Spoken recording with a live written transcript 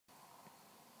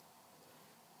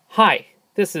Hi,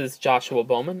 this is Joshua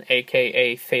Bowman,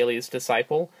 aka Thales'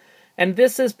 Disciple, and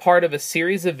this is part of a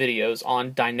series of videos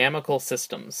on dynamical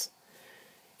systems.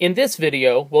 In this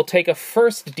video, we'll take a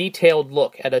first detailed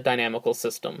look at a dynamical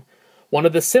system, one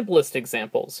of the simplest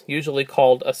examples, usually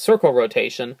called a circle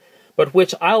rotation, but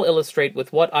which I'll illustrate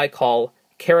with what I call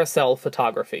carousel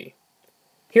photography.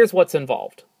 Here's what's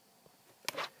involved.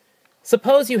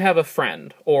 Suppose you have a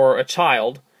friend, or a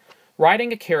child,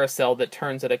 riding a carousel that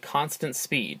turns at a constant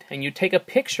speed, and you take a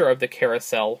picture of the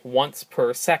carousel once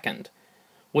per second.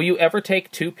 Will you ever take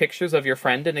two pictures of your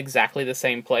friend in exactly the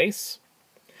same place?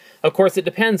 Of course, it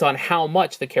depends on how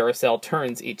much the carousel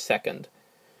turns each second.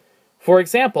 For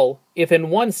example, if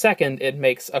in 1 second it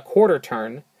makes a quarter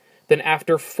turn, then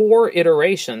after 4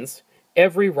 iterations,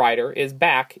 every rider is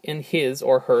back in his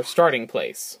or her starting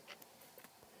place.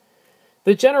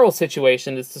 The general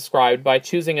situation is described by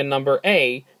choosing a number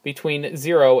a between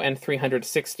 0 and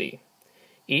 360.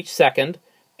 Each second,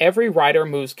 every rider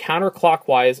moves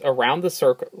counterclockwise around the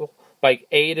circle by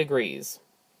a degrees.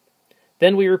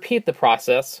 Then we repeat the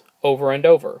process over and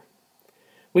over.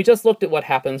 We just looked at what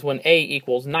happens when a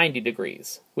equals 90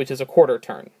 degrees, which is a quarter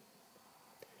turn.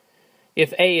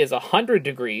 If a is 100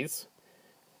 degrees,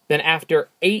 then after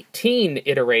 18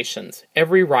 iterations,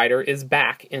 every rider is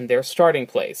back in their starting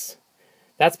place.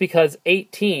 That's because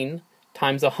 18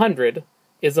 times 100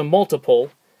 is a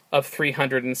multiple of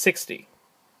 360.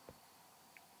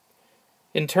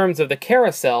 In terms of the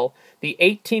carousel, the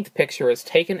 18th picture is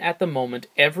taken at the moment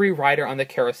every rider on the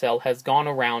carousel has gone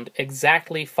around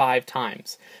exactly 5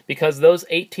 times, because those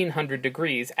 1800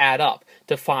 degrees add up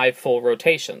to 5 full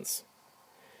rotations.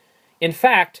 In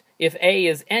fact, if a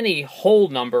is any whole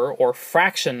number or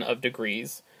fraction of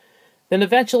degrees, then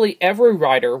eventually every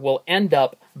rider will end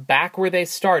up back where they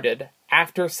started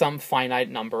after some finite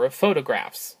number of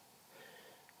photographs.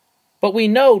 But we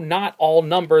know not all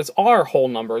numbers are whole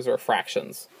numbers or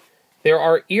fractions. There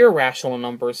are irrational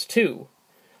numbers too,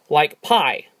 like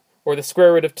pi, or the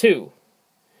square root of 2.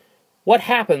 What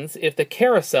happens if the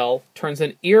carousel turns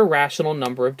an irrational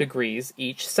number of degrees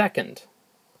each second?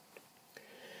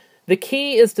 The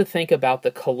key is to think about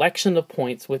the collection of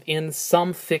points within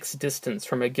some fixed distance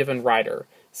from a given rider,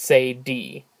 say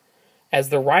d. As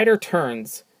the rider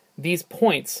turns, these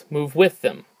points move with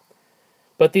them.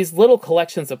 But these little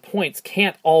collections of points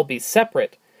can't all be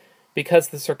separate, because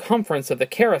the circumference of the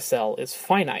carousel is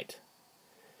finite.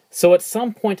 So at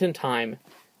some point in time,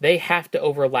 they have to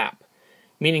overlap,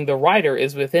 meaning the rider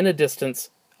is within a distance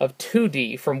of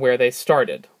 2d from where they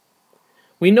started.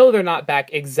 We know they're not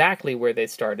back exactly where they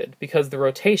started, because the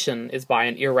rotation is by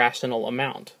an irrational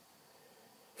amount.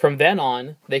 From then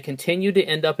on, they continue to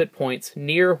end up at points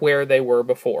near where they were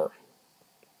before.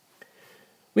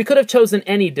 We could have chosen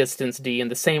any distance d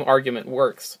and the same argument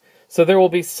works, so there will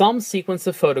be some sequence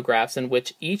of photographs in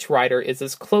which each rider is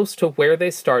as close to where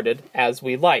they started as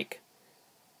we like.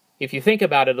 If you think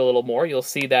about it a little more, you'll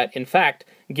see that, in fact,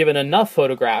 given enough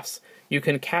photographs, you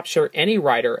can capture any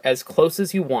rider as close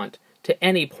as you want to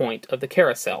any point of the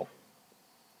carousel.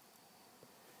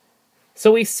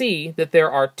 So we see that there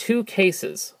are 2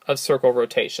 cases of circle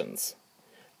rotations.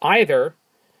 Either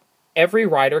every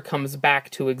rider comes back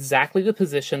to exactly the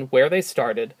position where they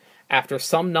started after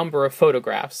some number of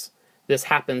photographs. This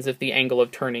happens if the angle of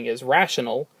turning is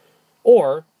rational.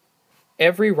 Or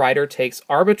every rider takes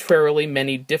arbitrarily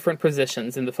many different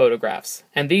positions in the photographs,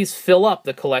 and these fill up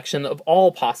the collection of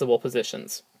all possible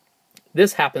positions.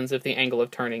 This happens if the angle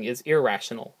of turning is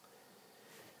irrational.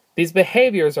 These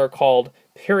behaviors are called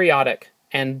periodic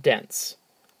and dense.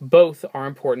 Both are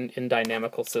important in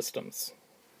dynamical systems.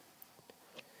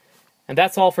 And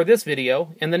that's all for this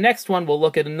video. In the next one, we'll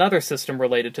look at another system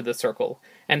related to the circle,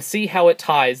 and see how it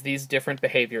ties these different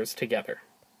behaviors together.